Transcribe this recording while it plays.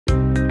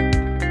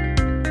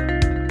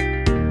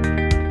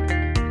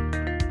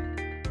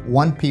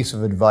One piece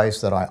of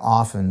advice that I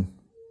often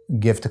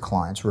give to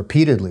clients,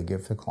 repeatedly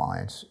give to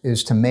clients,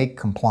 is to make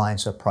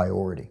compliance a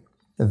priority.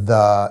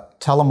 The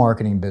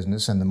telemarketing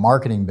business and the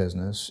marketing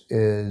business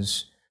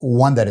is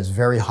one that is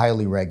very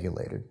highly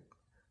regulated.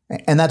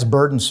 And that's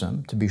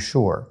burdensome, to be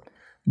sure,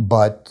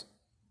 but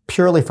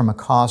purely from a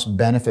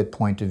cost-benefit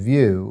point of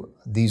view,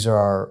 these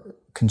are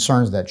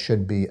concerns that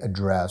should be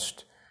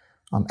addressed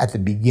at the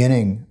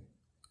beginning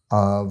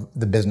of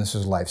the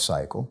business's life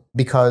cycle,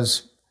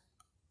 because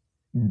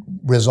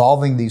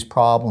resolving these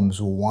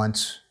problems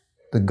once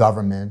the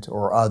government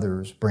or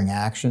others bring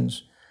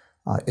actions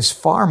is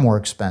far more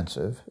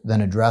expensive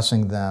than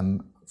addressing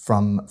them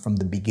from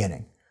the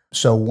beginning.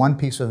 So one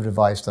piece of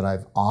advice that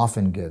I've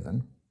often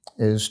given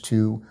is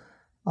to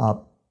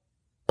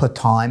put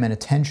time and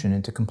attention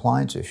into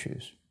compliance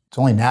issues. It's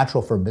only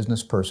natural for a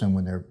business person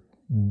when they're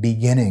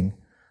beginning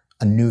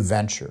a new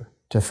venture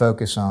to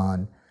focus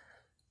on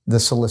the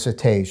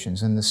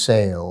solicitations and the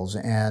sales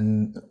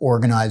and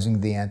organizing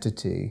the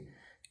entity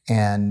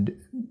and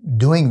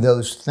doing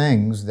those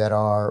things that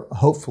are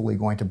hopefully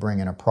going to bring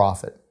in a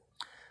profit.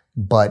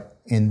 But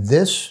in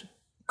this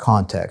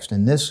context,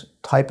 in this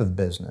type of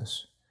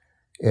business,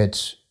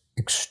 it's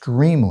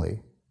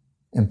extremely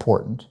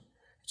important,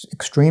 it's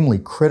extremely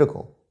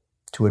critical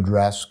to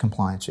address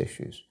compliance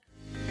issues.